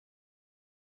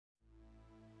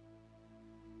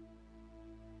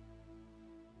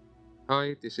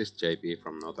Hi, this is JP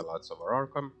from Now the Lights Over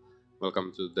Arkham.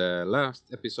 Welcome to the last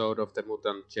episode of the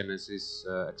Mutant Genesis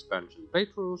expansion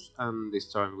playthroughs, and this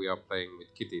time we are playing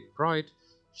with Kitty Pryde,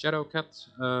 Shadowcat,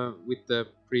 with the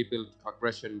pre-built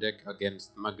aggression deck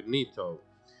against Magneto.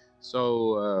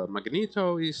 So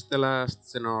Magneto is the last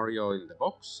scenario in the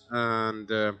box, and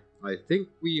I think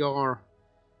we are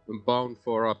bound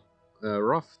for a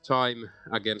rough time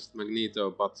against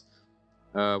Magneto, but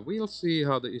we'll see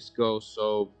how this goes.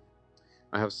 So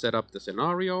I have set up the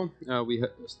scenario. We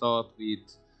start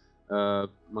with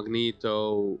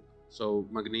Magneto. So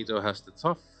Magneto has the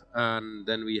tough, and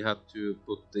then we had to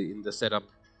put in the setup,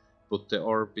 put the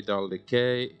orbital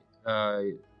decay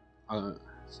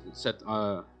set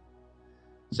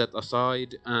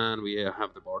aside, and we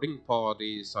have the boarding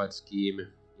party side scheme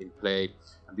in play.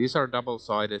 And these are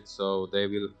double-sided, so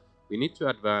we need to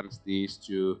advance these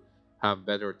to have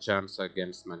better chance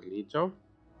against Magneto.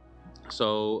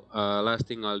 So last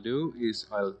thing I'll do is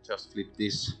I'll just flip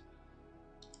this,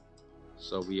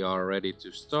 so we are ready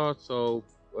to start. So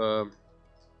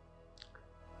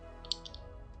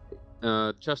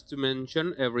just to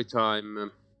mention, every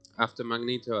time after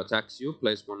Magneto attacks you,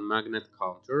 place one magnet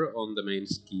counter on the main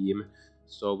scheme.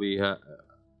 So we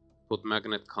put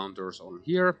magnet counters on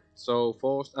here. So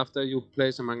first, after you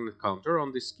place a magnet counter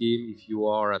on this scheme, if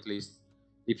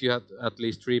you have at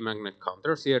least 3 magnet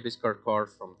counters here, discard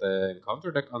cards from the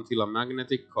encounter deck until a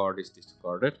magnetic card is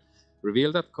discarded.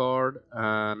 Reveal that card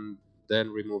and then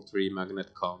remove 3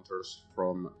 magnet counters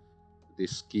from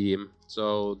this scheme.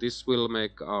 So this will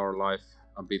make our life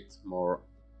a bit more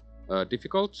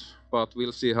difficult, but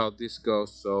we'll see how this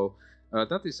goes. So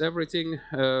that is everything.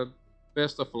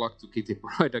 Best of luck to Kitty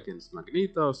Pryde against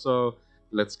Magneto. So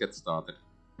let's get started.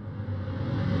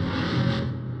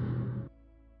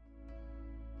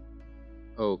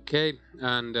 Okay,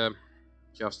 and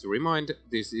just to remind,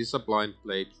 this is a blind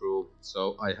playthrough,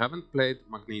 so I haven't played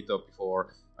Magneto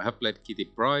before. I have played Kitty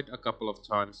Pryde a couple of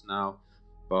times now,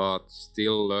 but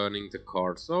still learning the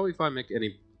card. So if I make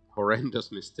any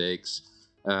horrendous mistakes,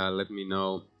 let me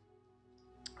know.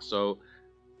 So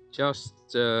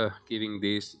just giving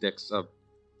these decks a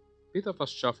bit of a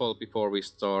shuffle before we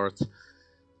start.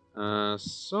 I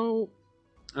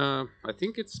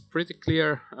think it's pretty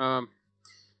clear.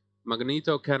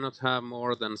 Magneto cannot have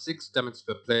more than 6 damage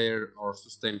per player or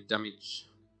sustained damage.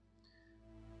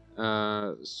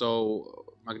 So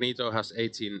Magneto has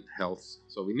 18 health,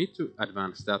 so we need to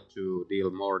advance that to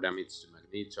deal more damage to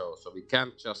Magneto. So we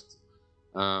can't just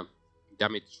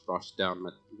damage rush down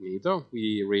Magneto.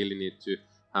 We really need to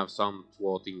have some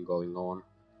thwarting going on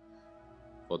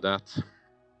for that.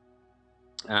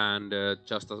 And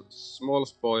just a small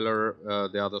spoiler,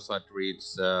 the other side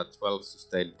reads 12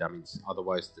 sustained damage,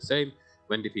 otherwise the same.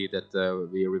 When defeated,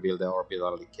 we reveal the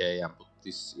orbital decay and put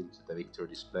this into the victory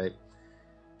display.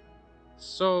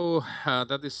 So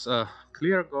that is a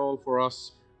clear goal for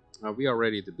us. We are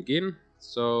ready to begin.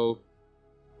 So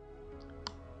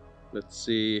let's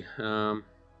see.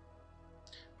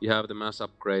 We have the mass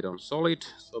upgrade on solid,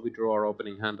 so we draw our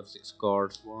opening hand of 6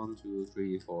 cards. 1, 2,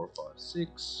 3, 4, 5,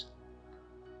 6.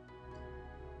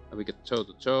 And we get toe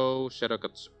to toe,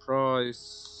 Shadowcat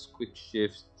surprise, quick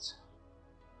shift,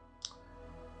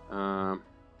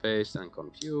 phase and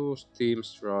confuse, team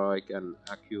strike, and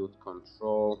acute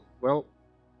control. Well,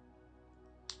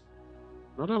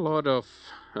 not a lot of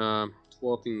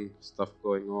thwarting stuff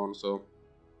going on, so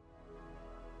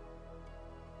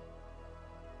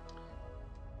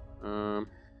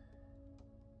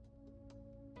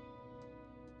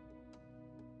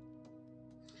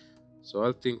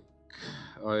I think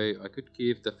I could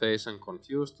keep the phase and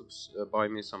confuse to buy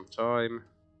me some time.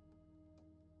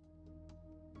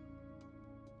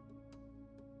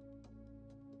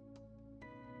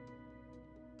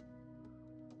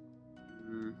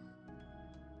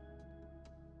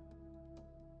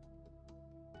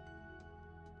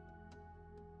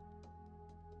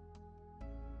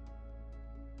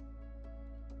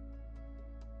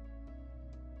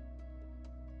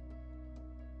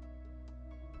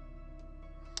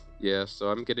 Yeah, so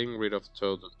I'm getting rid of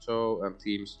toe to toe and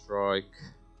team strike.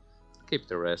 Keep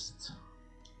the rest.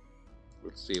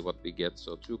 We'll see what we get.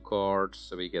 So 2 cards.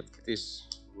 So we get this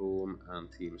room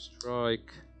and team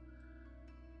strike.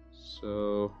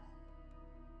 So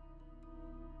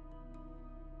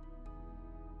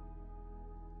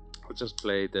I'll just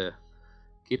play the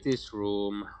Kitty's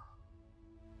room.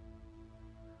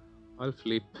 I'll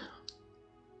flip.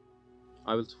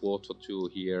 I will thwart for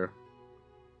 2 here.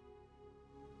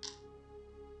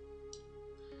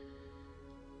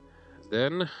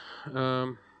 Then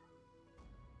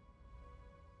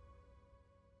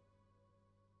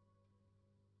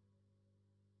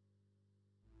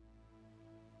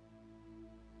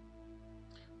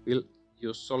We'll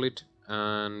use solid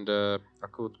and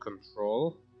acute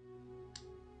control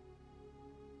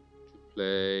to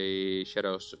play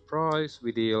Shadow Surprise.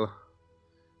 We deal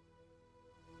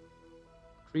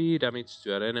 3 damage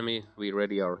to an enemy. We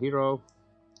ready our hero.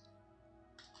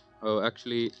 Oh,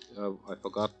 actually, I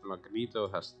forgot Magneto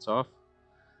has tough.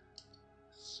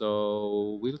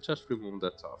 So we'll just remove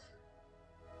that tough.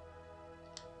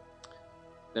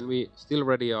 Then we still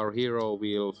ready our hero.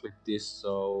 We'll flip this,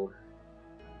 so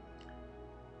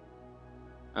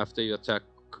after you attack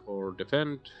or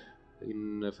defend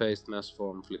in a phased mass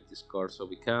form, flip this card, so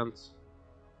we can't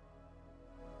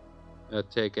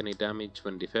take any damage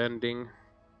when defending.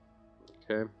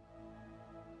 Okay.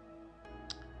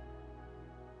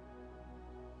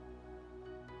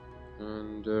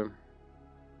 And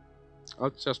I'll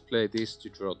just play this to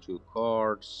draw 2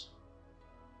 cards.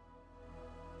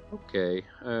 Okay,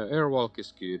 Airwalk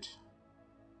is good.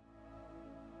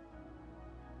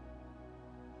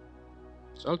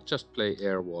 So I'll just play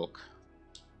Airwalk.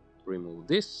 Remove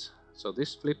this, so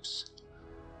this flips.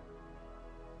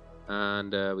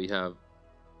 And we have...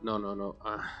 No.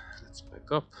 Let's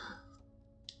back up.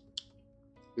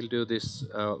 We'll do this,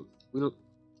 we'll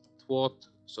thwart,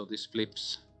 so this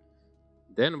flips.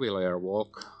 Then we'll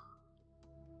Airwalk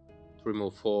to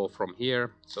remove 4 from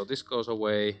here. So this goes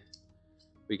away.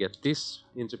 We get this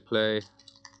into play.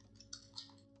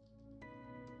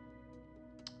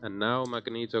 And now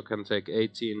Magneto can take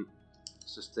 18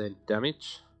 sustained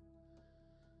damage.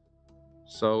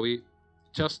 So we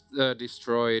just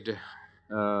destroyed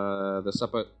the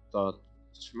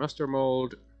Sabotage Master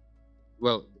Mold.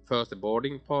 Well, first the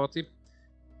boarding party.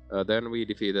 Then we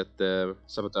defeated the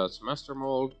Sabotage Master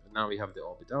Mold. Now we have the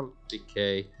Orbital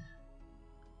Decay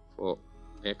for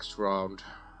next round.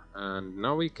 And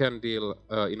now we can deal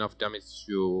enough damage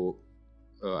to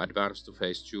advance to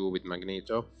phase 2 with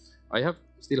Magneto. I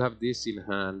still have this in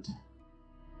hand.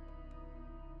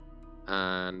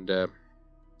 And I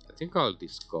think I'll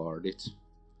discard it.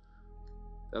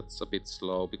 That's a bit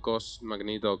slow because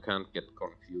Magneto can't get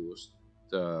confused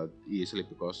easily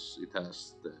because it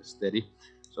has the steady.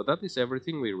 So that is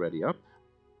everything. We ready up.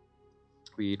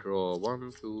 We draw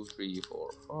 1, 2, 3,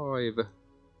 4, 5.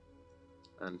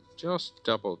 And just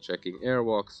double checking.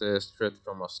 Airwalk says threat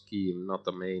from a scheme, not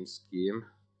a main scheme.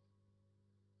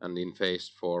 And in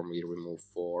phased form we remove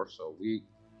 4, so we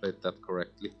played that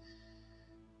correctly.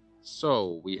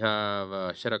 So we have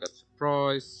Shadowcat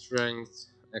Surprise, Strength,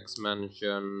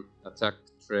 X-Mansion, Attack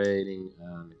Training,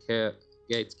 and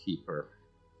Gatekeeper.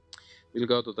 We'll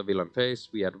go to the villain phase.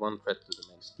 We add 1 threat to the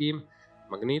main scheme.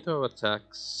 Magneto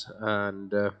attacks,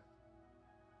 and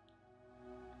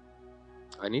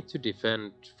I need to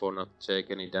defend for not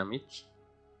take any damage.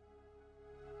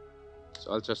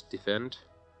 So I'll just defend.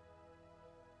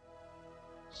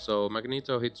 So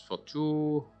Magneto hits for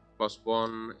 2, plus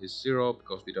 1 is 0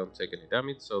 because we don't take any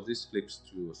damage. So this flips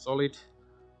to solid.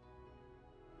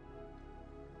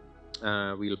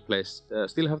 We'll place,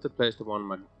 still have to place the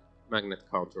 1 magnet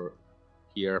counter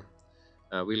here.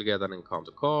 We'll get an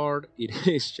encounter card. It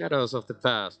is Shadows of the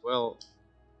Past. Well,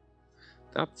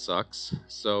 that sucks.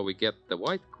 So we get the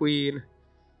White Queen,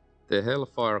 the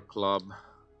Hellfire Club,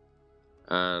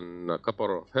 and a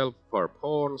couple of Hellfire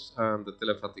Pawns, and the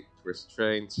Telepathic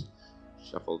Restraint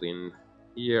shuffled in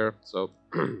here. So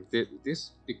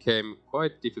this became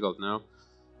quite difficult now.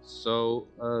 So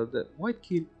the White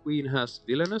Queen has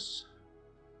Villainous.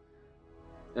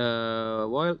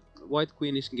 While White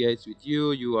Queen is engaged with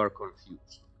you, you are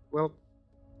confused. Well,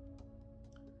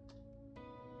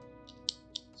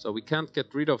 so we can't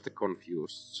get rid of the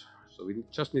confused. So we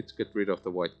just need to get rid of the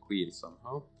White Queen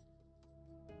somehow.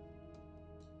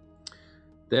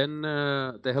 Then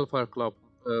the Hellfire Club,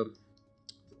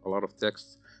 a lot of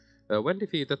text. When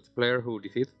defeated, the player who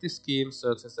defeated this scheme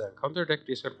searches the encounter deck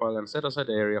discard pile and set aside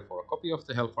area for a copy of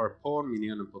the Hellfire Pawn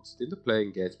minion and puts it into play,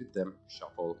 engage with them,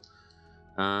 shuffle.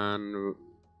 And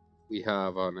we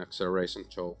have an acceleration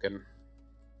token.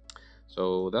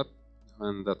 So that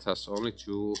has only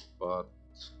 2, but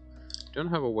we don't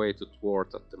have a way to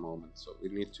thwart at the moment, so we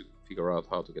need to figure out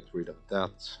how to get rid of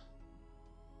that.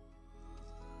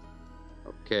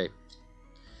 Okay.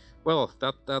 Well,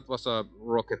 that was a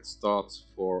rocket start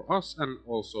for us and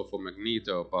also for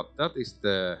Magneto, but that is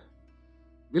the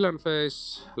villain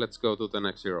phase. Let's go to the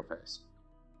next hero phase.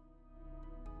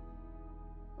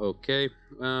 Okay,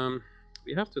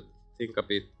 we have to think a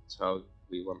bit how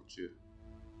we want to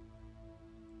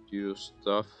do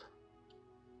stuff.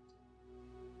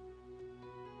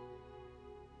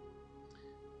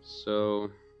 So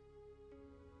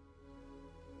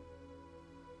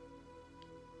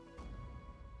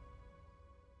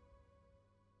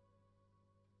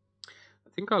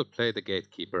think I'll play the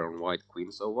Gatekeeper on White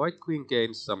Queen. So White Queen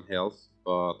gains some health,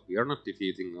 but we are not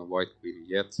defeating a White Queen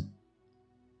yet.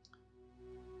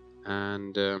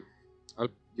 And I'll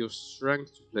use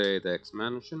Strength to play the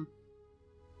Expansion.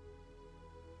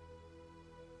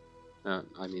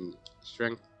 I mean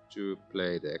Strength to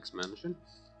play the Expansion.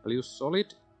 I'll use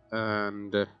Solid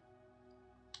and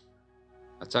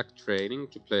Attack Training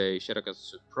to play Shadowcast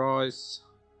Surprise.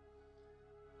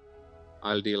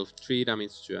 I'll deal 3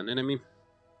 damage to an enemy.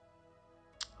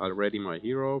 I'll ready my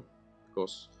hero,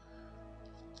 because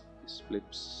this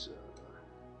flips...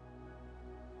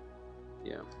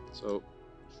 yeah, so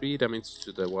 3 damage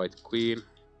to the White Queen.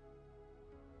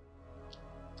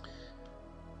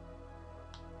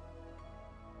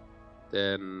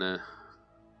 Then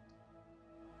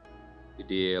we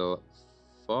deal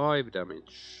 5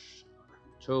 damage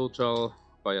total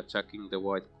by attacking the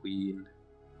White Queen.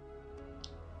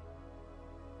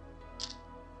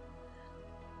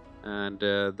 And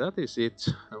that is it.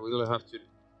 We'll have to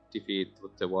defeat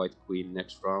with the White Queen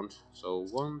next round. So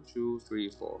 1, 2, 3,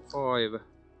 4, 5.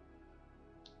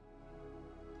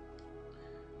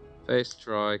 Phase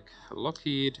Strike,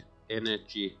 Lockheed,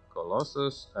 Energy,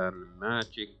 Colossus, and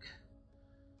Magic.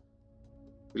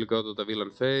 We'll go to the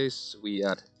villain phase. We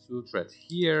add 2 threat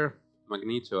here.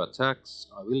 Magneto attacks.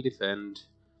 I will defend.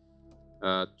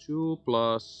 2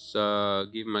 plus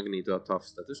give Magneto a tough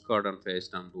status card and face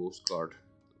down boost card.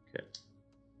 Okay.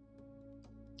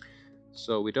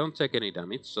 So we don't take any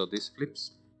damage, so this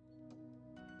flips.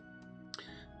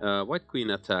 White Queen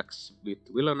attacks with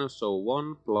Villainous, so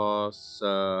 1 plus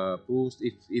boost.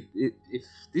 If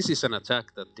this is an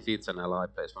attack that defeats an ally,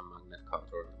 place 1 magnet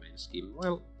counter on the main scheme.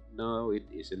 Well, no, it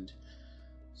isn't.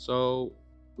 So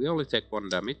we only take 1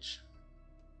 damage.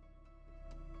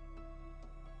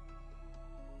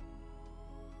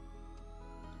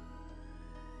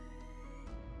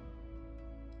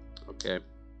 Okay,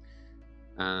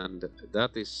 and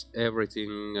that is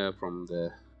everything from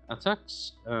the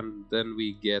attacks, and then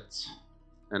we get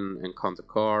an encounter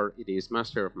card. It is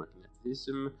Master of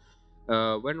Magnetism.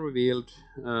 When revealed,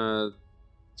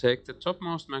 take the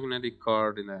topmost magnetic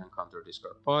card in the encounter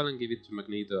discard pile and give it to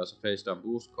Magneto as a face down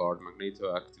boost card.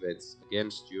 Magneto activates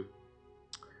against you.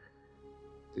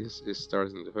 This is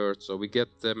starting to hurt, so we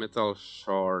get the metal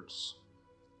shards.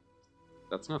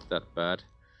 That's not that bad.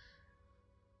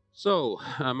 So,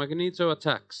 Magneto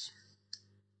attacks.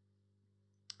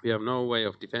 We have no way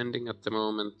of defending at the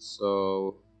moment,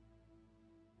 so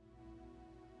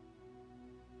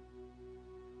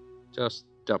just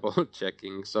double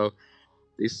checking. So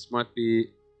this might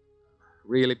be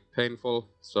really painful,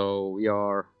 so we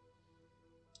are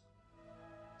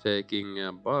taking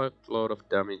a buttload of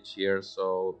damage here.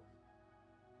 So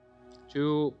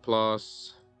 2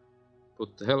 plus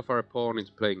put the Hellfire Pawn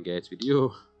into playing games with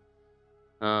you.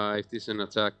 If this is an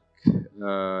attack,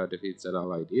 defeats an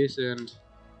ally isn't,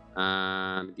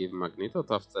 and give Magneto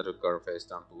tough status card face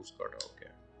down boost card.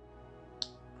 Okay.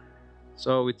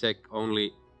 So we take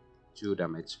only 2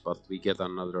 damage, but we get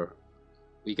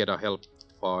a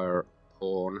Hellfire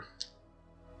Pawn,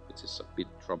 which is a bit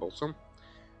troublesome.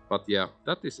 But yeah,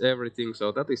 that is everything.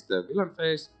 So that is the villain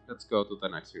phase. Let's go to the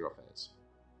next hero phase.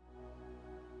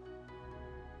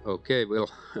 Okay, well,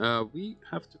 we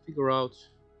have to figure out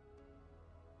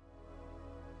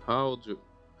how to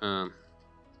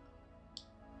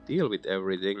deal with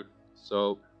everything.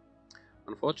 So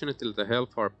unfortunately the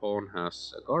Hellfire Pawn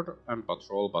has a guard and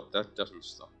patrol, but that doesn't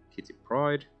stop Kitty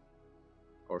Pryde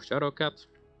or Shadowcat.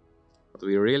 But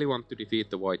we really want to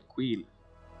defeat the White Queen.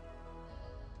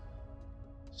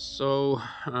 So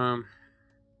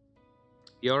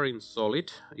we are in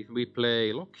Solid. If we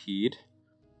play Lockheed,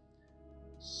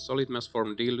 Solid Mass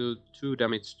Form deal 2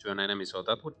 damage to an enemy, so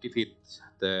that would defeat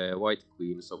the White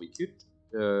Queen. So we could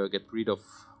get rid of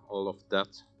all of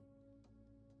that.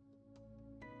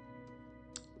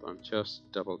 I'm just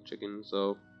double checking.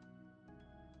 So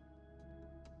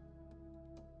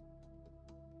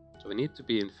we need to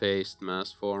be in phased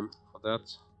mass form for that.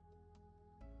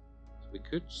 So we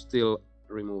could still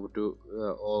remove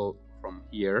all from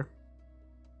here.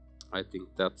 I think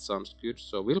that sounds good.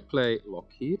 So we'll play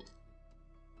Lockheed.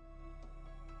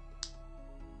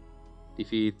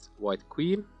 Defeat White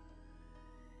Queen.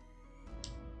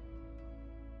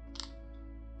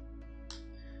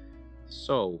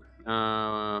 So,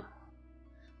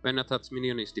 when attached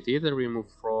minion is defeated,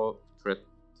 remove threat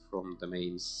from the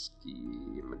main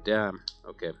scheme. Damn.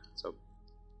 Okay, so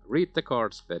read the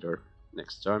cards better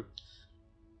next time.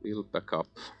 We'll back up.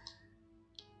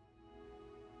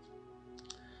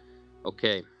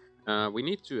 Okay, we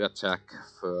need to attack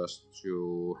first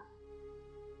to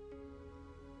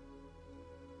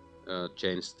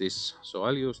change this. So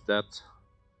I'll use that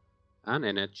and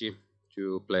energy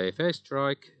to play Phase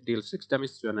Strike, deal 6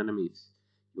 damage to an enemy. If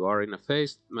you are in a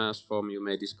phased mass form, you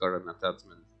may discard an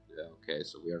attachment. Okay,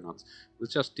 so we are not. We'll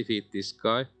just defeat this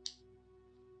guy.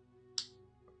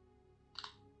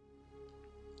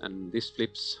 And this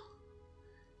flips.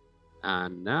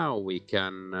 And now we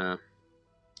can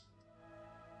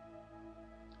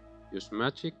use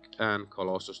magic and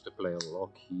Colossus to play a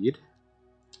Lockheed.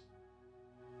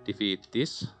 Defeat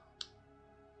this.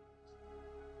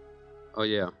 Oh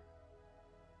yeah.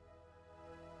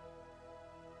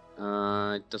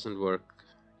 It doesn't work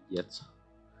yet.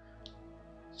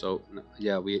 So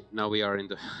yeah, now we are in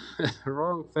the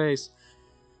wrong phase.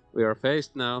 We are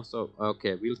phased now, so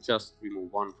okay, we'll just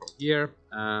remove one from here,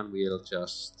 and we'll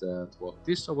just walk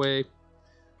this away,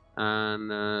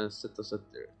 and set us at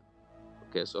there.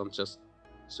 Okay, so I'm just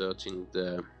searching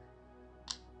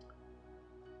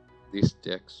this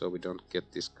deck so we don't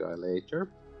get this guy later.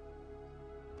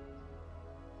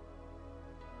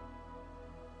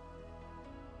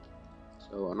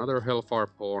 So another Hellfire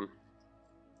pawn.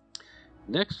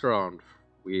 Next round,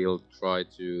 we'll try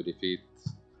to defeat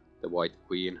the White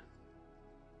Queen.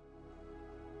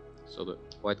 So the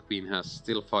White Queen has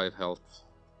still 5 health.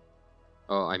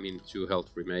 Oh, I mean 2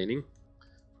 health remaining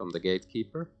from the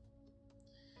Gatekeeper.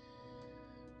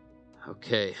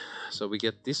 Okay, so we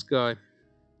get this guy.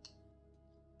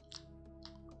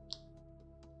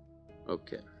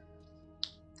 Okay.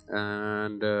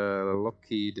 And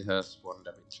Lockheed has 1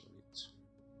 damage on it.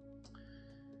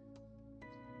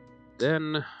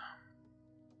 Then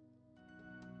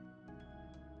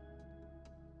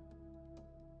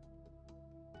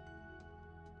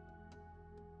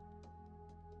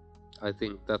I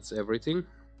think that's everything.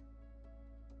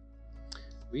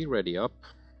 We ready up.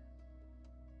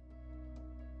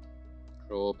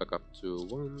 Draw back up to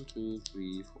 1, 2,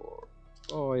 3, 4,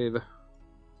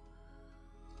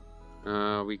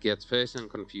 5. We get Phase and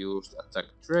Confused, Attack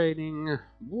Training,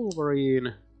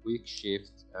 Wolverine, Quick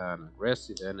Shift, and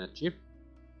Aggressive Energy.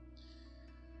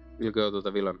 We'll go to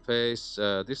the villain phase.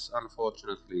 This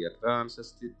unfortunately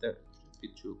advances. There should be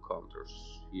 2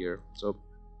 counters here. So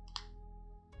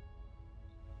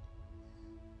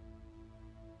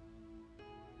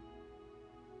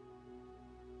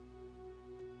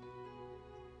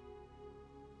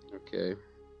okay.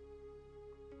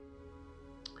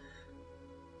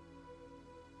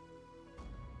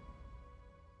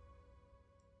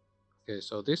 Okay,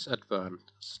 so this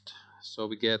advanced. So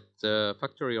we get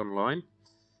Factory Online.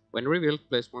 When revealed,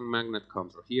 place 1 magnet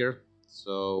counter here.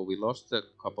 So we lost a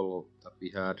couple that we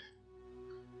had,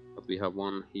 but we have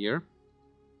 1 here.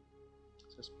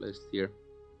 Just placed here.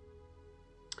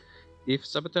 If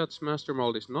Sabotage Master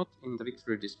Mold is not in the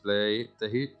victory display,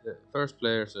 the first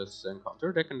player sets an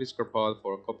encounter deck and discard pile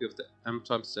for a copy of the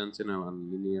M-type Sentinel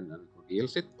and Minion and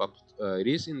reveals it, but it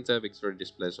is in the victory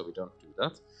display, so we don't do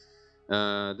that.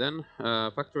 Then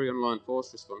Factory Online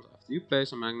Force response. After you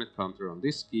place a magnet counter on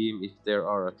this scheme, if there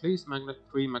are at least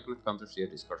 3 magnet counters here,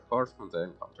 discard cards from the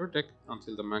encounter deck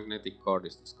until the magnetic card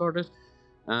is discarded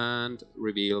and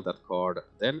reveal that card.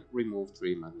 Then remove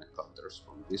 3 magnet counters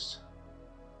from this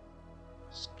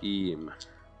scheme.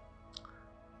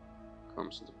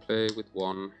 Comes into play with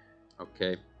 1.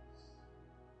 Okay.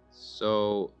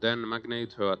 So then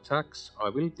Magneto attacks. I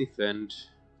will defend.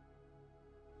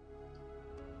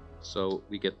 So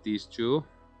we get these 2.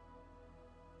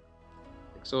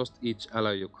 Exhaust each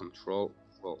ally you control.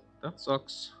 Well, that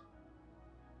sucks.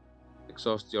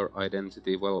 Exhaust your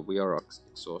identity. Well, we are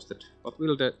exhausted, but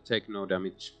we'll take no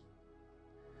damage.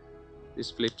 This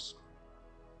flips.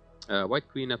 White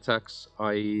Queen attacks.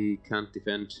 I can't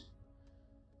defend.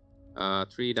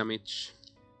 3 damage.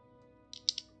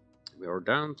 We are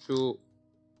down to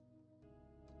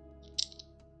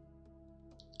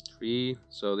 3.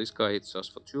 So this guy hits us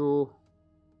for 2.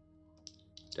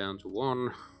 Down to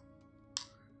 1.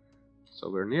 So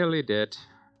we're nearly dead.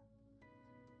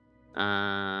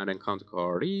 And encounter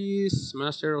card is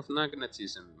Master of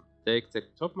Magnetism. Take the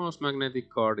topmost magnetic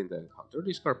card in the encounter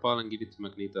discard pile and give it to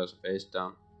Magneto as a face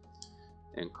down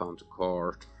encounter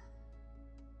card.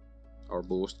 Or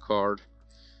boost card.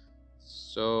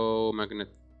 So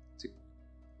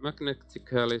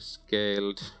magnetically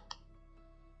scaled.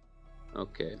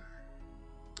 Okay.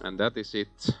 And that is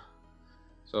it.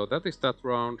 So that is that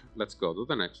round. Let's go to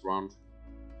the next round.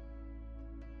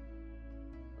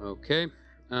 Okay.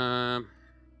 There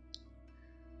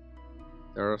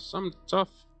are some tough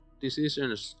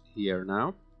decisions here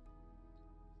now.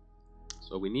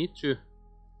 So we need to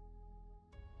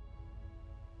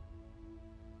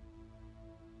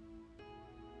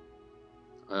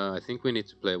I think we need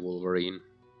to play Wolverine.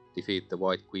 defeat the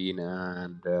White Queen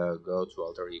and go to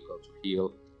Alter Ego to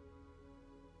heal.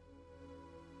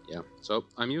 Yeah, so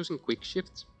I'm using Quick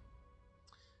Shift,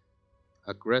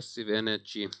 Aggressive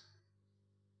Energy.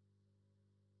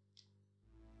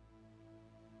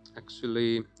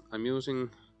 Actually, I'm using...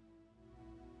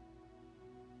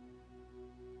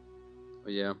 Oh,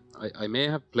 yeah, I may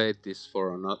have played this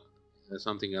for not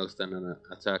something else than an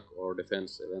attack or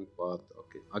defense event, but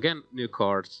okay. Again, new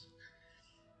cards.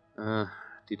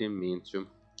 Didn't mean to.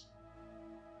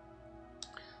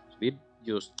 So we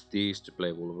used these to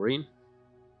play Wolverine.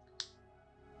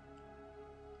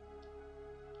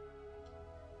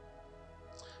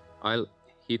 I'll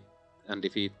hit and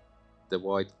defeat the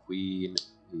White Queen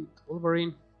with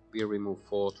Wolverine. We remove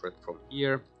 4 threat from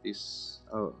here. This...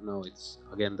 oh no, it's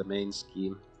again the main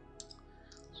scheme.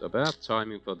 So bad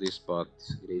timing for this, but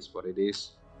it is what it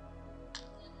is.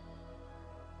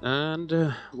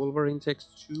 And Wolverine takes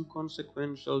 2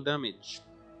 consequential damage.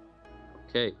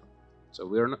 Okay, so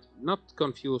we're not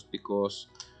confused because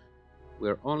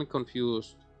we're only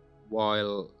confused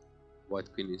while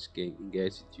White Queen is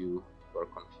engaged with you. We're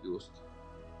confused.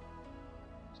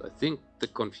 So I think the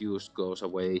confused goes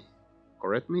away.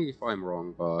 Correct me if I'm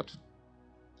wrong, but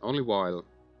only while.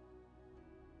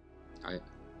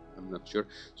 I'm not sure.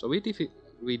 So we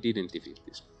didn't defeat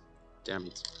this. Damn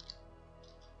it.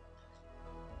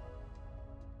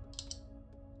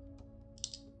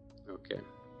 Okay.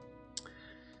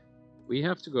 We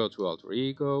have to go to Alter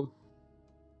Ego.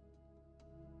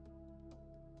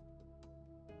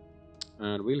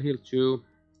 And we'll heal 2.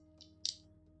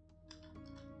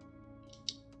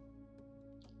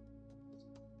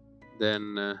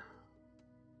 Then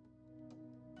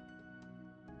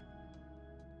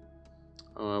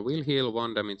we'll heal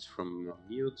 1 damage from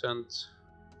Mutant,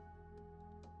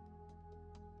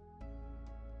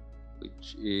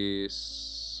 which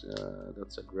is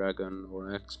that's a dragon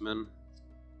or X-Men.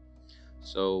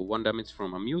 So 1 damage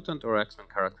from a mutant or X-Men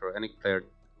character. Any player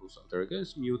whose alter ego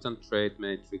is mutant trait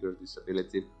may trigger this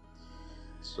ability.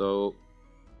 So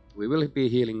we will be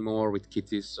healing more with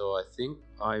Kitty, so I think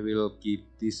I will keep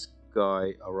this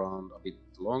guy around a bit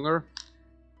longer.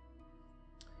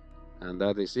 And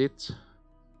that is it.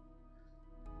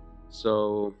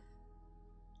 So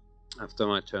after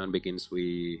my turn begins,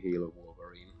 we heal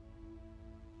Wolverine.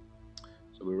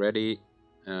 So we're ready.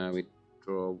 We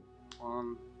draw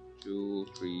 1, 2,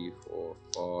 3, 4,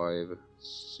 5,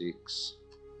 6.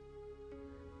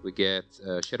 We get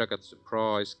Shiragat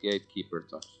Surprise, Gatekeeper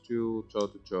touch 2, Toe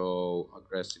to Toe,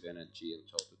 Aggressive Energy, and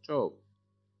Toe to Toe.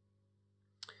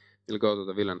 We'll go to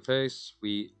the villain phase.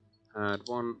 We add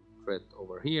 1 threat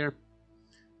over here.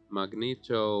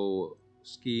 Magneto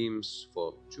schemes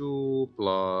for 2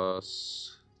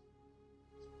 plus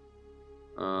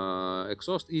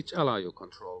exhaust each ally you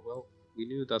control. Well, we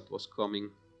knew that was coming.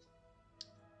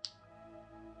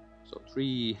 So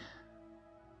 3.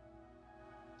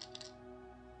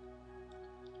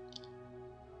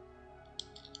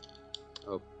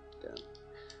 Oh, damn.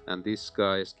 And this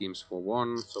guy schemes for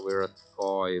 1, so we're at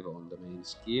 5 on the main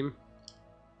scheme.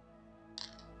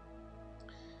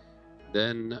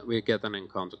 Then we get an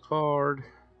encounter card.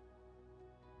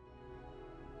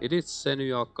 It is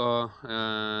Senuyaka,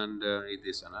 and it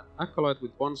is an acolyte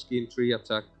with 1 scheme, 3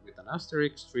 attack with an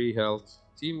asterisk, 3 health,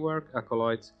 teamwork,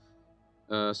 acolyte.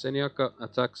 Senuyaka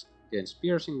attacks against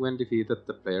piercing when defeated.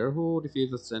 The player who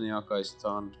defeated Senuyaka is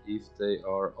stunned. If they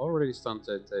are already stunned,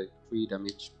 they take 3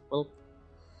 damage. Well,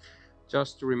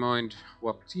 just to remind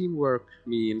what teamwork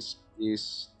means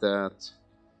is that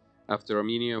after a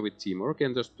minion with teamwork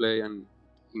enters play and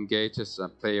engages a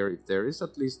player, if there is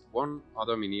at least 1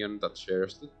 other minion that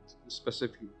shares the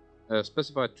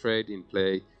specified trait in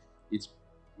play, each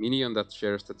minion that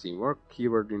shares the teamwork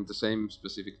keyword in the same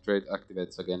specific trait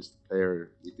activates against the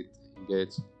player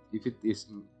if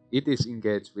it is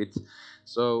engaged with.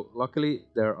 So luckily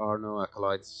there are no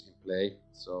acolytes in play,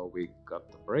 so we got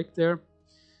the break there.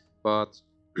 But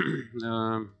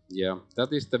yeah,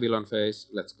 that is the villain phase.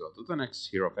 Let's go to the next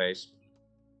hero phase.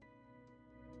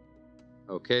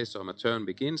 Okay, so my turn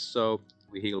begins. So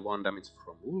we heal 1 damage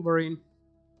from Wolverine.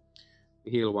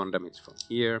 We heal 1 damage from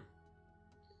here.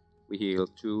 We heal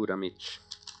 2 damage.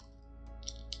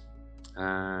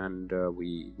 And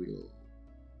we will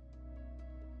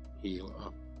heal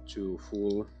up to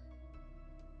full.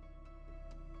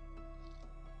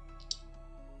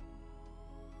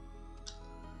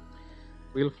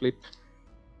 We'll flip.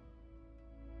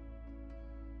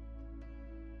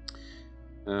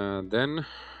 Then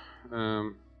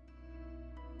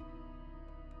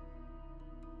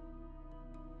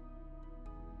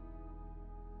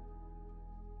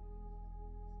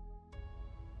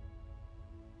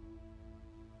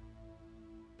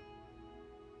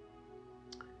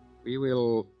We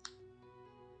will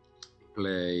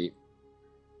play...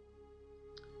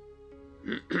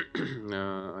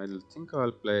 I think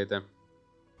I'll play the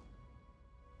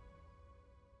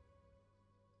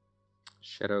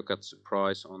Shadowcat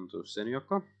Surprise onto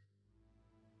Senyoka.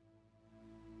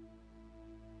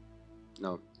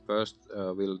 No, first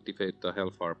we'll defeat the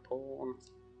Hellfire Pawn.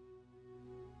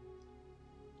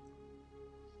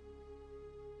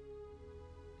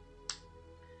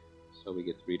 So we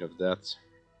get rid of that.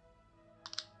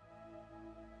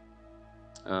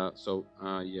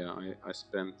 Yeah, I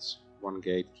spent one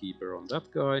gatekeeper on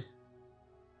that guy.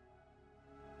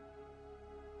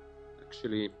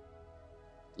 Actually,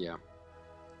 yeah.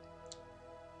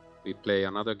 We play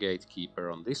another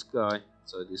gatekeeper on this guy,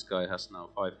 so this guy has now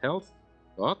 5 health.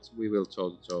 But we will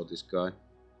toe-to-toe this guy.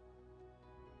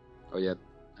 Oh yeah,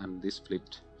 and this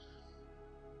flipped.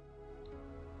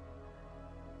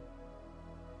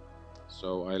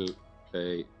 So I'll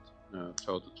play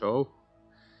toe-to-toe.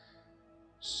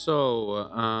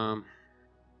 So,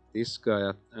 this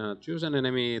guy, choose an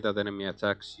enemy, that enemy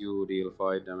attacks you, deal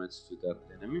 5 damage to that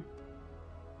enemy.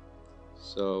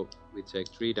 So we take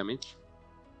 3 damage.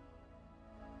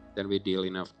 Then we deal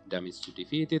enough damage to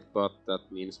defeat it, but that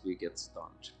means we get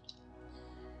stunned.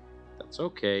 That's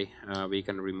okay, we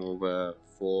can remove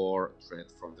 4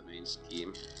 threat from the main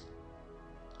scheme.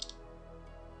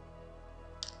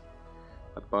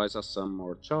 That buys us some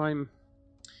more time.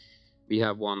 We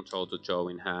have 1 toe-to-toe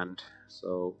in hand,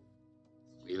 so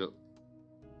we'll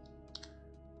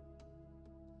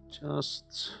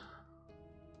just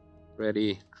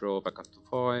ready, draw back up to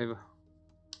 5.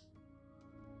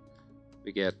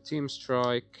 We get Team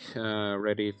Strike,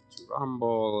 ready to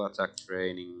rumble, attack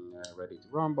training, ready to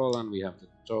rumble, and we have the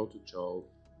toe-to-toe.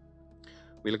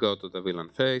 We'll go to the villain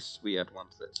phase, we add 1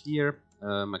 threat here.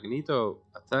 Magneto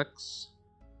attacks.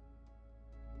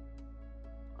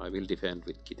 I will defend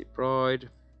with Kitty Pryde.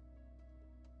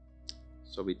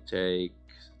 So we take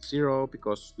 0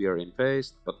 because we are in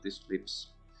phase, but this flips.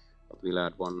 But we'll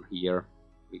add 1 here.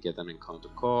 We get an encounter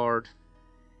card.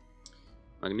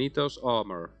 Magneto's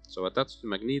armor. So attached to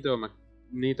Magneto,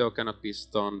 Magneto cannot be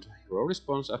stunned. Hero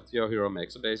response after your hero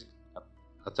makes a basic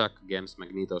attack against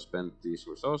Magneto. Spend these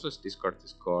resources, discard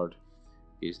this card.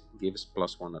 It gives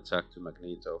 +1 attack to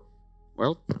Magneto.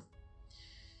 Well,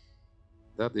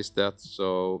 that is that.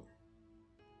 So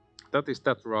that is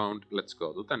that round. Let's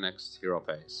go to the next hero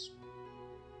phase.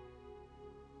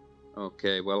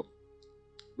 Okay, well,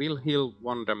 we'll heal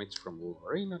 1 damage from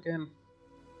Wolverine again.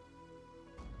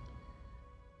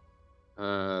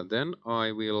 Then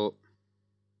I will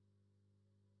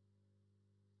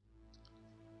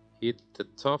hit the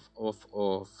tough off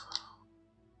of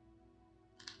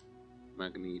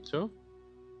Magneto.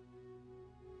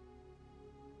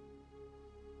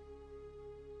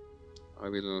 I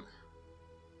will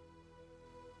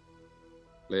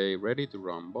play Ready to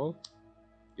Rumble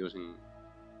using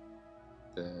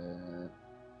the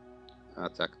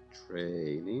attack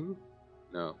training.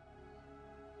 No.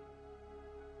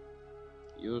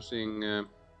 Using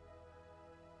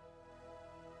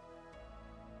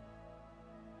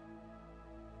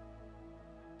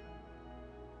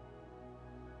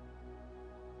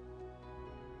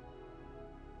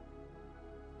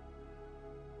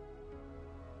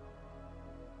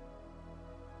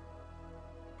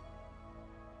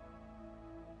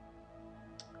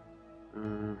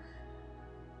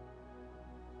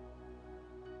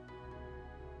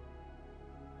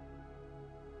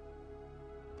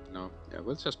no, yeah,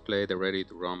 we'll just play the Ready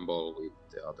to Rumble with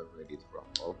the other Ready to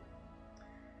Rumble.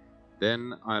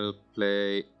 Then I'll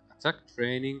play Attack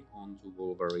Training onto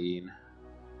Wolverine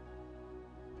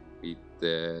with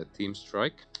the Team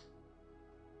Strike.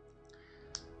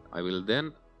 I will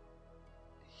then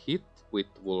hit with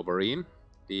Wolverine,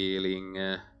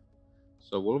 dealing...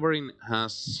 so Wolverine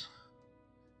has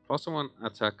 +1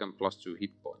 attack and +2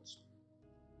 hit points.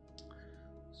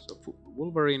 So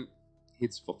Wolverine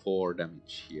hits for 4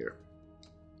 damage here.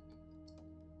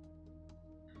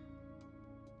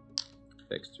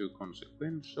 Takes 2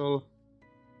 consequential.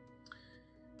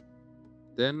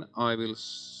 Then I will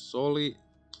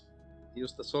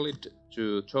use the solid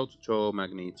to toe-to-toe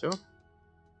Magneto.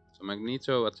 So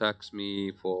Magneto attacks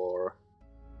me for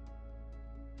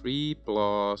 3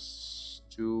 +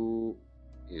 2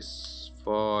 is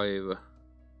 5.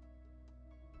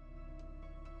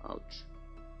 Ouch.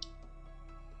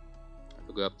 I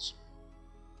forgot.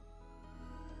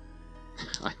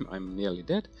 I'm nearly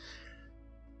dead.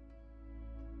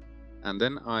 And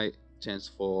then I change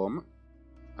form.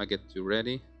 I get to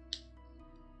ready.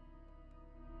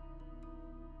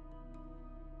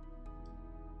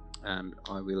 And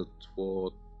I will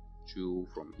thwart 2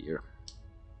 from here.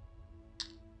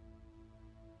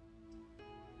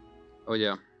 Oh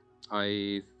yeah,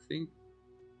 I think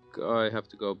I have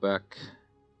to go back.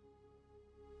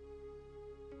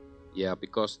 Yeah,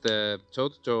 because the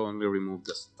toe-to-toe only removed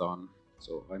the stun,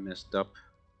 so I messed up.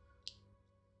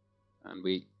 And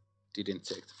we didn't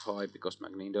take the 5 because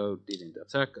Magneto didn't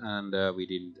attack, and we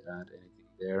didn't add anything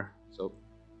there. So,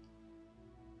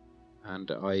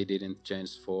 and I didn't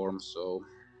change form, so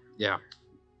yeah,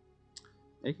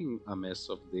 making a mess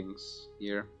of things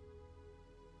here.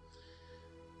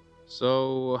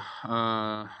 So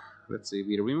let's see,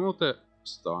 we removed the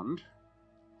stun,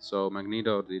 so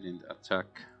Magneto didn't attack,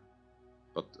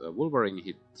 but Wolverine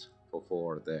hit for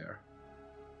 4 there.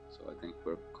 So I think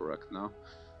we're correct now.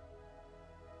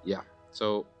 Yeah,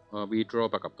 so we draw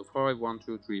back up to 5. 1,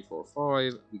 2, 3, 4,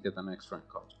 5. We get an extra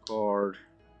encounter card.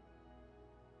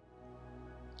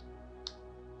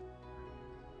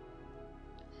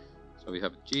 So we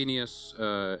have Genius,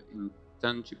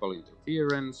 Intangible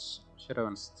Interference, Shadow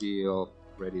and Steel,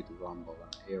 Ready to Rumble,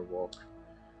 and Airwalk.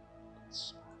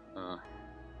 Let's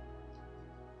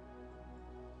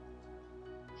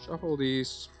shuffle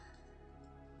these.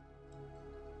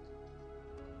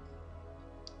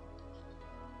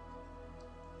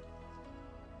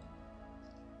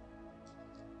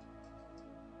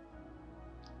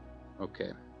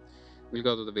 Okay, we'll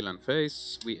go to the villain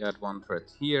phase. We add 1 threat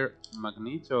here.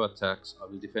 Magneto attacks. I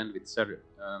will defend with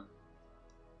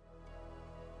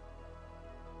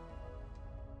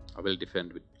I will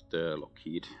defend with the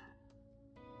Lockheed.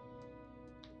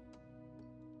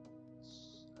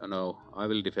 No, I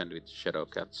will defend with Shadow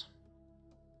Cats.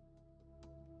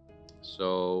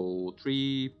 So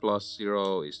 3 plus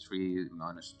 0 is 3,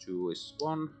 minus 2 is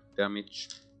 1 damage.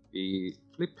 We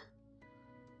flip.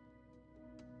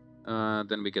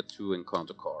 Then we get 2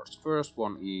 encounter cards. First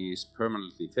one is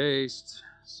permanently phased,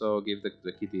 so give the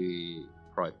Kitty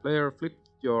Pride player. Flip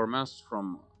your mass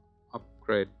from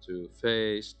upgrade to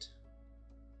phased.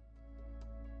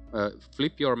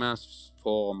 Flip your mass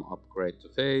form upgrade to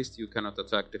phased. You cannot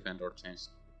attack, defend, or change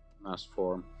mass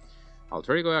form.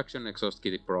 Alter Ego action, exhaust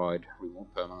Kitty Pride,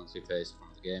 remove permanently phased from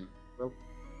the game. Well,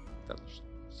 that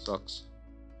sucks.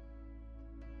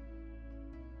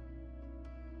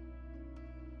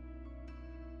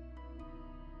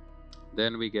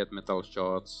 Then we get Metal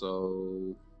Shot,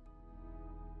 so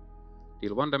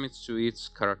deal 1 damage to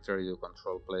each character you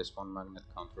control, place 1 magnet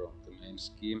counter on the main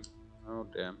scheme. Oh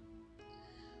damn.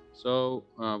 So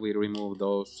we remove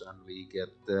those and we get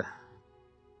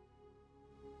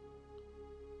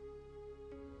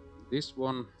this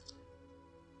one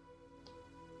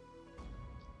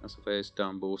as a face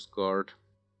down boost card,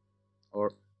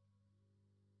 or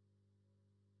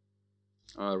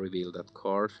reveal that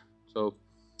card. So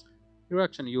your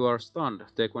action, you are stunned.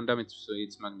 Take 1 damage to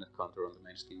each magnet counter on the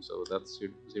main scheme, so that's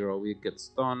 0. We get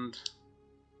stunned.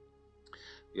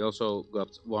 We also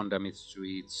got 1 damage to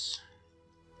each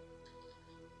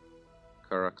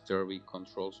character we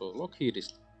control, so Lockheed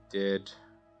is dead.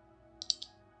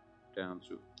 Down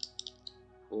to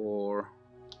 4.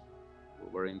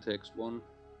 Wolverine takes 1.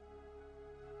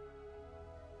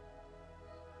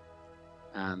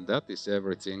 And that is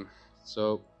everything.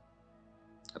 So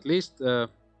at least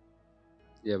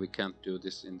yeah, we can't do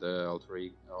this in the alter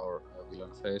ego or villain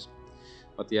phase.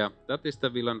 But yeah, that is the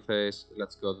villain phase.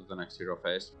 Let's go to the next hero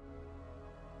phase.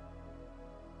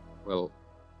 Well,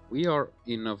 we are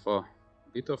in a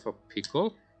bit of a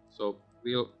pickle, so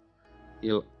we'll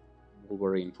heal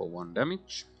Wolverine for 1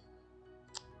 damage.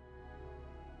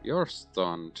 You're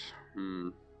stunned.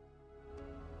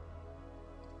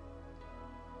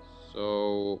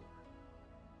 So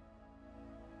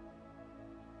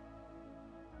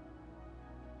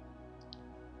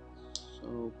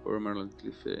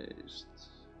permanently phased.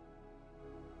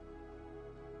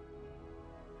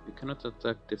 You cannot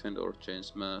attack, defend, or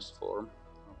change mass form.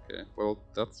 Okay, well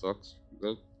that sucks.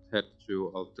 We'll head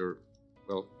to alter.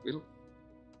 Well, we'll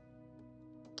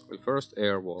first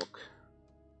airwalk.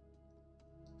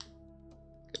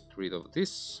 Get rid of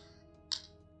this.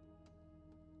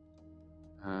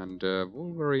 And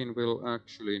Wolverine will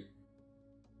actually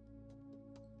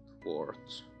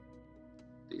thwart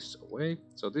this away.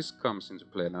 So this comes into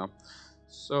play now.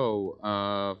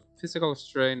 So physical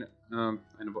strain and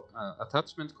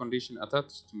attachment condition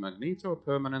attached to Magneto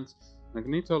permanent.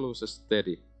 Magneto loses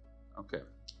steady. Okay.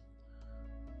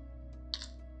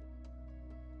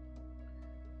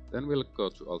 Then we'll go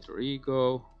to alter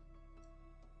ego.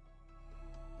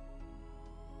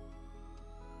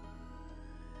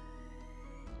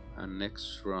 And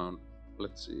next round,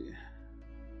 let's see.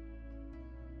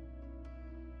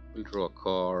 We'll draw a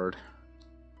card.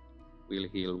 We'll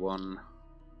heal 1.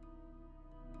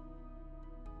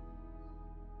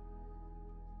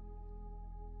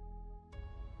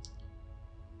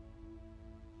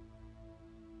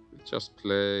 We'll just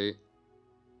play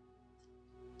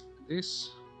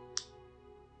this.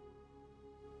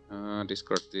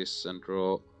 Discard this and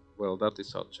draw. Well, that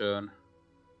is our turn.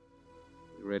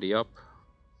 Ready up.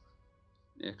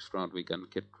 Next round we can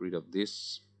get rid of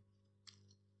this.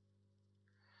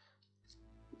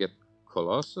 We get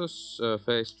Colossus,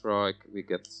 Phase Strike, we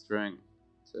get Strength,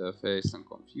 Phase and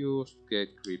Confused,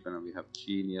 Gate Creep, and we have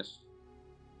Genius.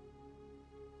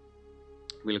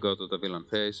 We'll go to the villain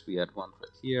phase, we add 1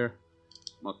 threat here.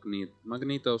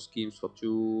 Magneto schemes for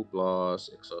 2 plus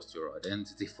exhaust your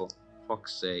identity, for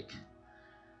fuck's sake.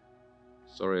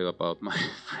 Sorry about my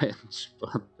French,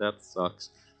 but that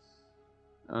sucks.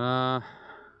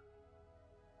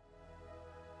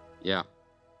 Yeah.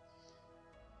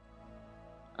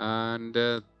 And,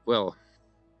 well,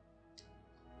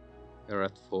 we're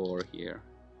at 4 here.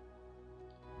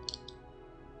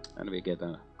 And we get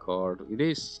a card. It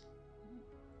is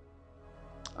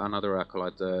another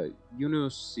Acolyte,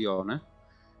 Unusione.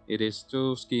 It is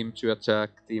 2 scheme to attack,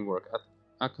 teamwork,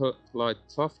 Acolyte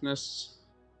toughness.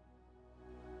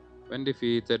 When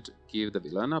defeated, give the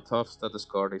villain a tough status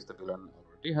card if the villain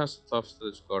already has a tough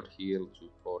status card, heal 2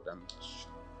 4 damage.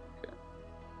 Okay.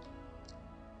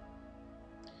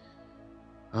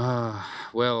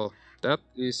 Well, that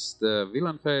is the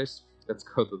villain phase. Let's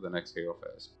go to the next hero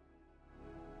phase.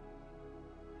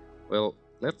 Well,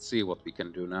 let's see what we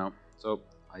can do now. So,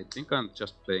 I think I'm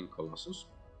just playing Colossus.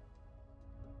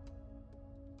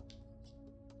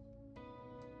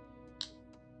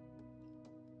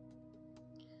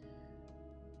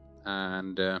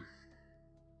 And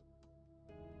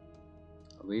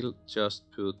we'll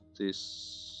just put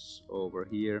this over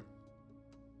here.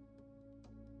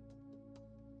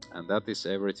 And that is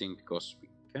everything, because we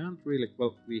can't really...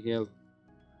 Well, we have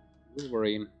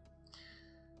Wolverine.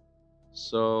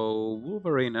 So,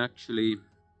 Wolverine actually...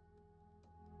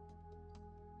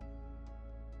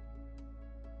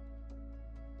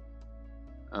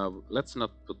 let's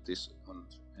not put this on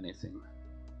anything.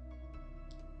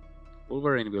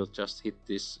 Wolverine will just hit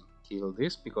this, kill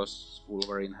this, because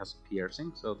Wolverine has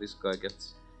piercing, so this guy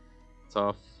gets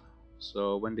tough.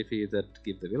 So when defeated,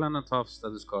 give the villain a tough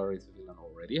status card. If the villain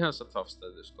already has a tough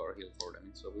status card, heal 4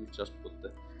 damage. So we'll just put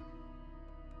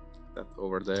that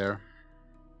over there.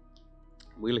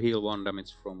 We'll heal 1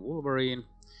 damage from Wolverine.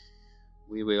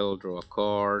 We will draw a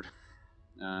card,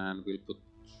 and we'll put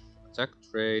attack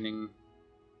training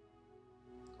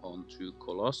onto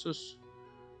Colossus.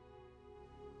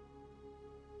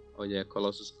 Oh yeah,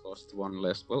 Colossus cost 1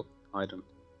 less. Well, I don't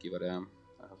give a damn.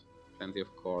 I have plenty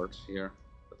of cards here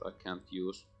that I can't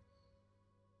use.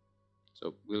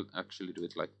 So we'll actually do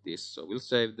it like this. So we'll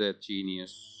save the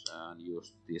Genius and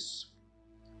use this.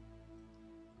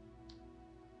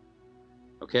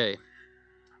 Okay,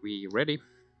 we ready?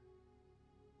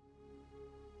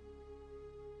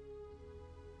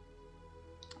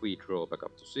 We draw back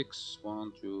up to 6.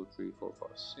 1, 2, 3, 4, 5,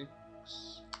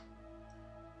 6.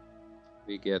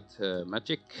 We get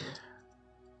Magic,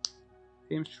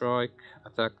 Team Strike,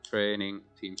 Attack Training,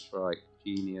 Team Strike,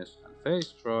 Genius, and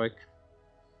Phase Strike.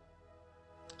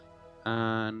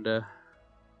 And oh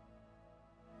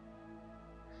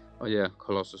yeah,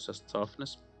 Colossus has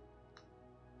Toughness.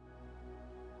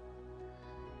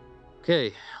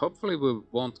 Okay, hopefully we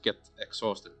won't get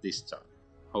exhausted this time.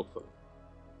 Hopefully.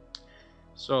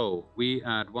 So we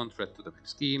add 1 threat to the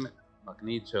scheme.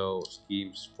 Magneto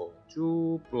schemes for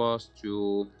 2 plus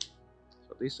 2.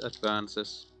 So this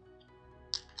advances.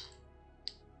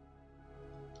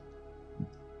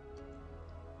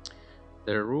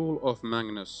 The rule of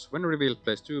Magnus. When revealed,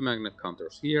 place 2 magnet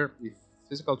counters here. If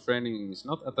physical training is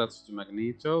not attached to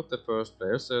Magneto, the first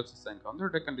player searches the encounter.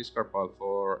 They can discard pile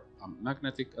for a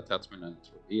magnetic attachment and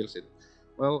reveals it.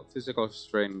 Well, physical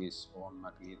training is on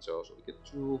Magneto, so we get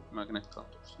 2 magnet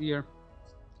counters here.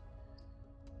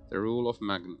 The rule of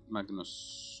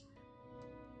Magnus.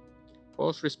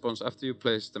 Pause response after you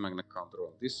place the magnet counter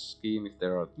on this scheme. If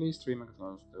there are at least 3 magnet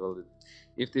counters,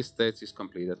 if this stage is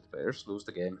completed, players lose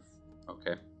the game.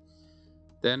 Okay.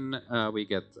 Then we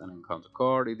get an encounter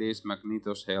card. It is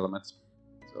Magneto's helmet.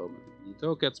 So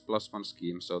Magneto gets +1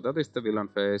 scheme. So that is the villain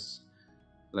phase.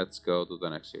 Let's go to the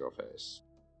next hero phase.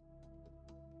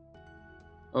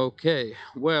 Okay,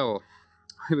 well,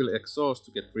 I will exhaust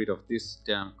to get rid of this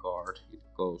damn card. It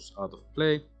goes out of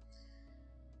play.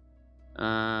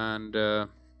 And I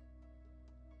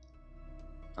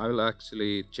will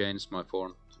actually change my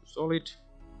form to solid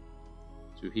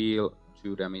to heal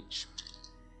 2 damage.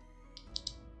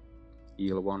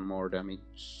 heal 1 more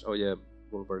damage. Oh yeah,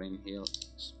 Wolverine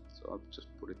heals, so I'll just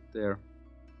put it there.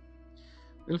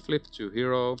 We'll flip to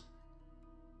hero.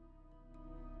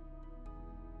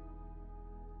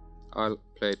 I'll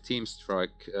play Team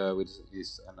Strike, which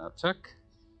is an attack,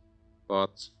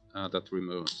 but that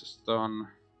removes the stun.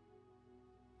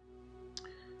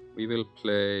 We will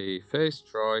play Phase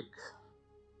Strike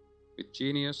with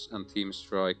Genius and Team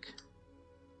Strike.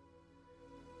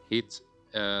 Hit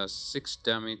 6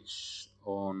 damage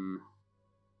on...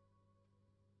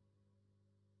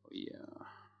 yeah...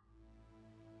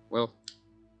 well...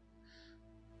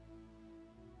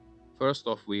 first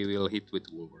off we will hit with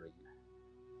Wolverine.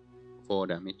 4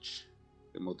 damage.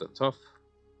 Remove the tough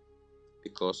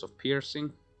because of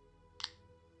piercing.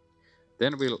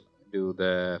 Then we'll do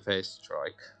the Phase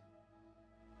Strike.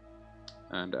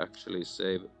 And actually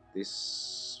save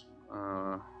this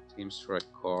Team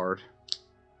Strike card.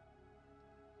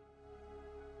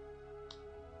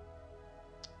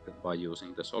 By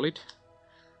using the solid.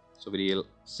 So we deal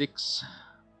 6.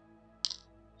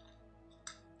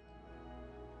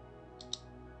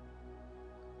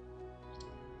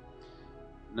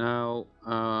 Now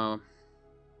I'll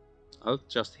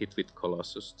just hit with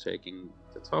Colossus, taking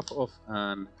the top off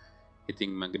and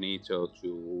hitting Magneto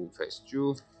to phase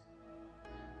 2.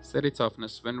 Steady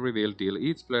toughness. When revealed, deal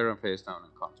each player a face down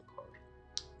and counter card.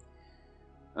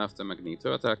 After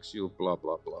Magneto attacks you, blah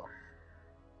blah blah.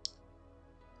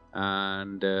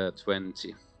 And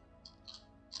 20.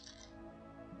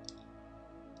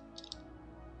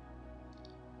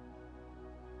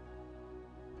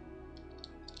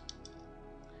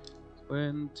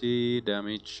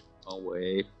 Damage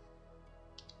away.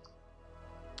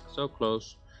 So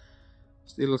close.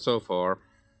 Still so far.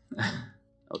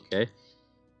 Okay.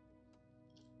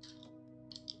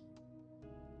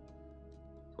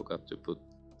 Forgot to put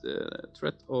the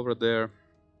threat over there.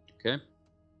 Okay.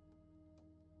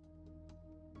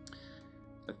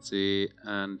 Let's see,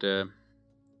 and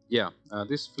yeah,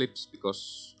 this flips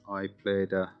because I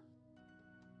played a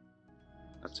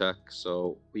attack,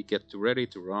 so we get to ready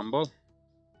to rumble.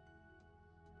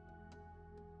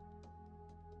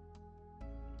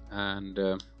 And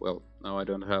well, now I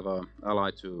don't have an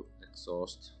ally to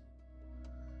exhaust,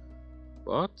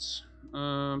 but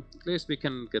at least we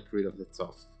can get rid of the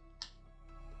tough.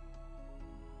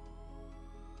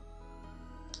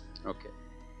 Okay,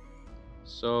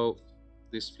 so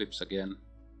this flips again,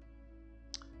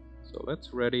 so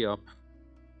let's ready up.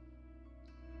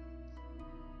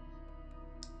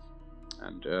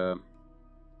 And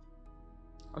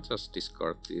I'll just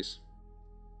discard these.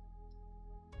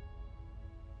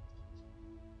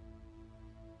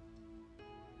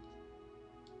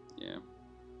 Yeah.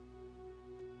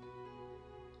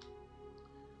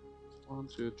 1,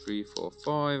 2, 3, 4,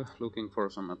 5. Looking for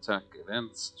some attack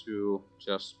events to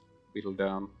just whittle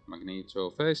down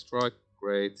Magneto. Phase Strike,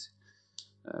 great.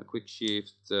 Quick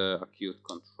Shift, Acute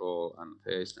Control, and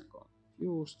Phased and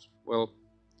Confused. Well,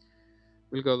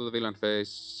 we'll go to the villain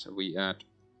phase. We add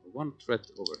 1 threat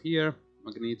over here.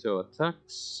 Magneto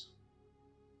attacks.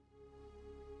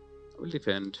 I will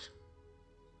defend.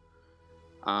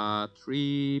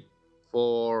 3,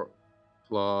 4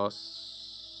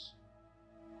 plus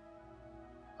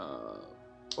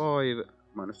 5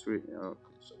 minus 3. Okay,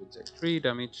 so we take 3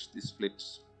 damage. This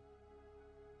flips.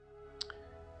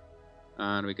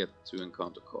 And we get 2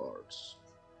 encounter cards.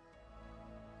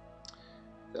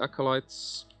 The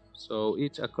Acolytes. So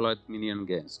each Acolyte minion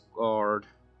gains guard.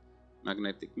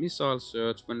 Magnetic Missile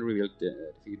Search. When revealed,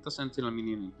 defeat a Sentinel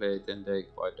minion in play, then take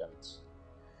 5 damage.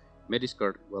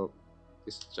 Mediscard, well,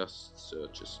 this just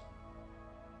searches.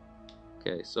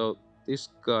 Okay, so this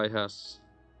guy has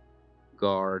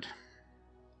guard.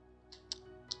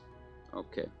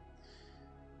 Okay.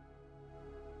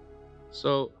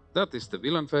 So that is the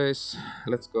villain phase.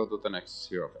 Let's go to the next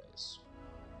hero phase.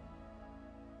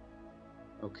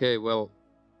 Okay, well,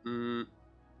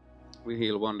 we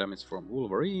heal 1 damage from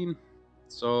Wolverine.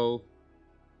 So,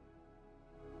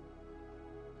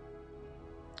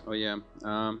 oh yeah,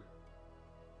 well,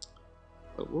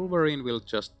 Wolverine will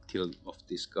just kill off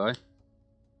this guy.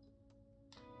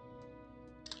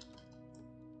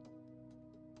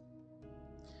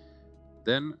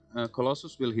 Then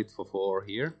Colossus will hit for 4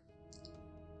 here.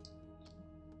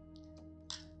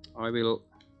 I will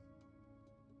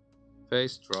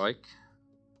Phase Strike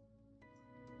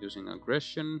using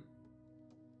aggression,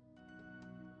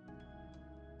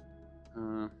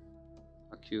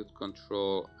 acute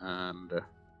control, and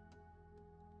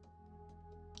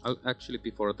actually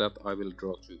before that I will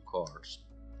draw 2 cards.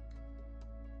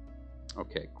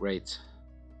 Okay, great.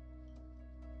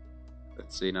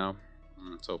 Let's see now.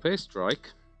 So Phase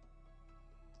Strike.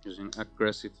 using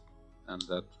aggressive and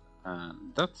that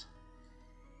and that.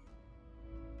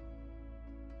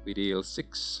 We deal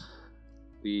 6,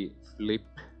 we flip,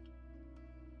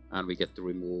 and we get to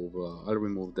remove, I'll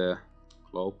remove the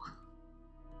cloak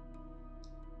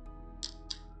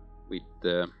with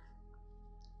the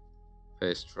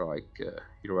phase strike.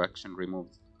 Hero action, remove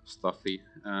stuff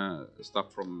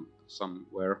from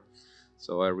somewhere,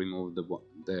 so I remove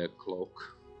the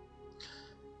cloak.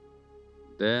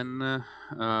 Then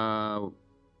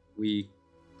we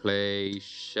play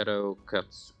Shadow Cat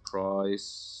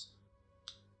Surprise,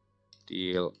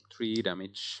 deal 3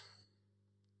 damage.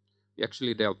 We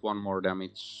actually dealt 1 more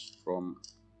damage from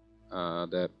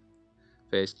the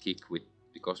phase kick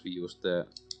because we used the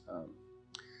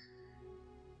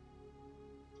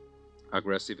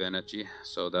aggressive energy,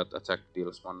 so that attack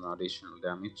deals 1 additional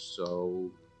damage.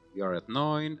 So we are at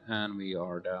 9 and we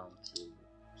are down to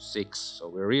 6, so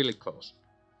we're really close.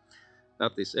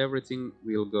 That is everything.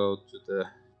 We'll go to the...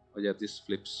 oh yeah, this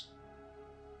flips.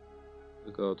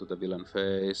 We'll go to the villain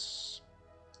phase.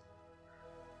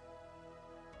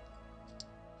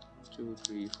 2,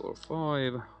 3, 4,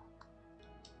 5.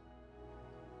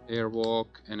 Airwalk,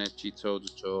 energy, toe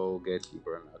to toe,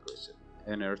 gatekeeper, and aggressive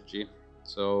energy.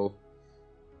 So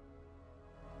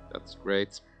that's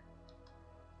great.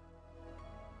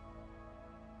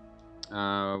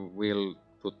 We'll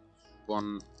put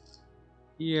 1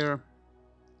 here.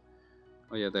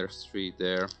 Oh yeah, there's 3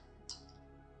 there.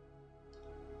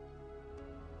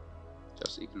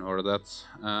 Just ignore that.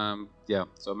 Yeah,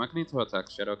 so Magneto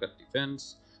attacks, Shadowcat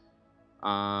defense.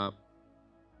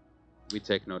 We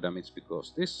take no damage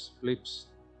because this flips.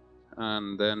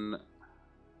 And then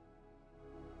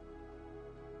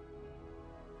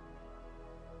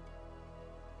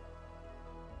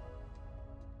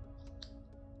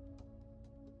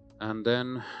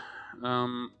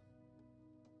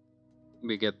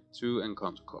we get 2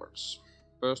 encounter cards.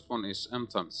 First one is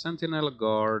M-Time Sentinel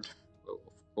Guard, well,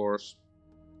 of course.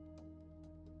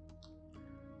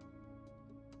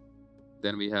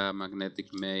 Then we have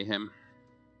Magnetic Mayhem.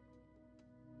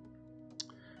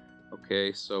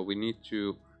 Okay, so we need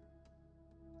to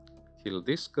kill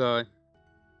this guy.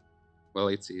 Well,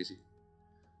 it's easy.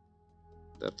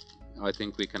 That I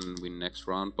think we can win next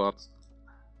round, but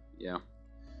yeah.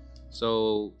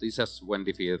 So this has when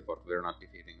defeated, but we're not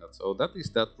defeating that. So that is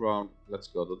that round. Let's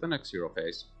go to the next hero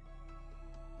phase.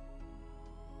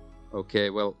 Okay,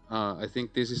 well, I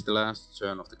think this is the last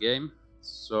turn of the game.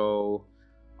 So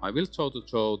I will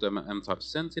toe-to-toe the M-Type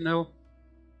Sentinel.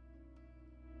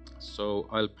 So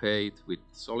I'll play it with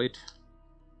solid.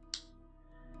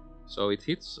 So it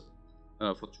hits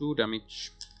for 2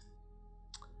 damage.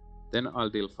 Then I'll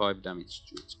deal 5 damage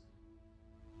to it.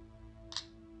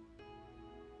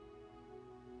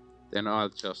 Then I'll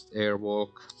just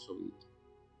airwalk, so we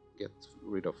get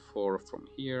rid of 4 from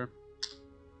here.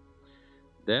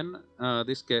 Then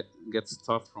this gets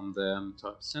tough from the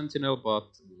M-Type Sentinel, but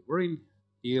Wolverine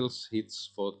heals, hits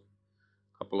for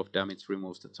a couple of damage,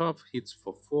 removes the tough, hits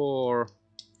for 4,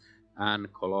 and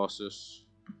Colossus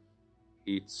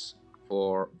hits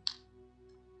for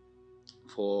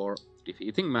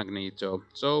defeating Magneto.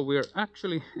 So we're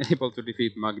actually able to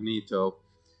defeat Magneto.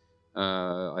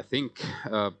 I think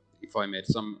if I made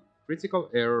some critical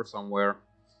error somewhere,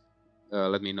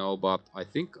 let me know, but I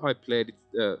think I played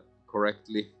it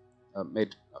correctly.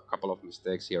 Made a couple of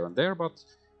mistakes here and there, but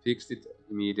fixed it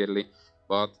immediately.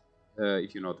 But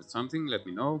if you noticed something, let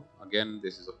me know. Again,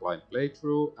 this is a blind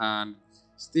playthrough, and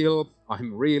still,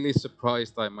 I'm really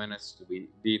surprised I managed to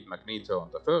beat Magneto on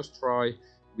the first try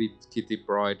with Kitty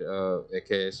Pryde,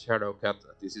 aka Shadowcat.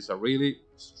 This is a really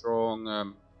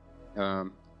strong,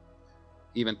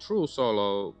 even true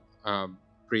solo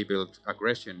pre-built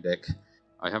aggression deck.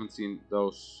 I haven't seen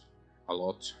those a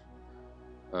lot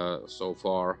so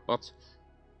far, but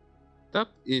that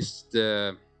is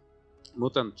the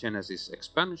Mutant Genesis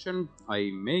expansion.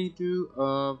 I may do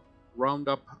a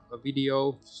roundup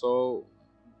video,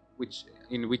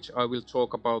 in which I will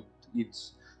talk about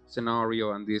its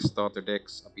scenario and these starter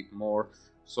decks a bit more.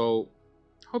 So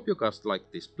hope you guys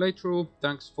liked this playthrough.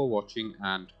 Thanks for watching,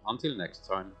 and until next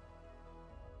time.